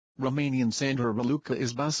Romanian Sandra Raluca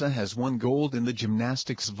Izbasa has won gold in the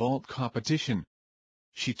gymnastics vault competition.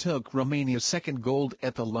 She took Romania's second gold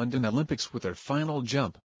at the London Olympics with her final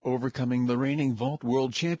jump, overcoming the reigning vault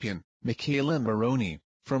world champion, Michaela Moroni,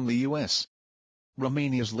 from the US.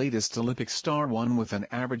 Romania's latest Olympic star won with an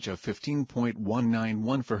average of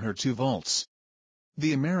 15.191 for her two vaults.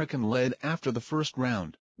 The American led after the first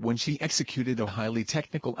round, when she executed a highly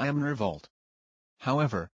technical amateur vault.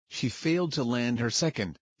 However, she failed to land her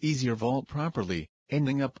second, easier vault properly,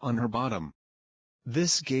 ending up on her bottom.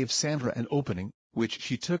 This gave Sandra an opening, which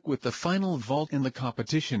she took with the final vault in the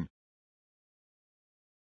competition,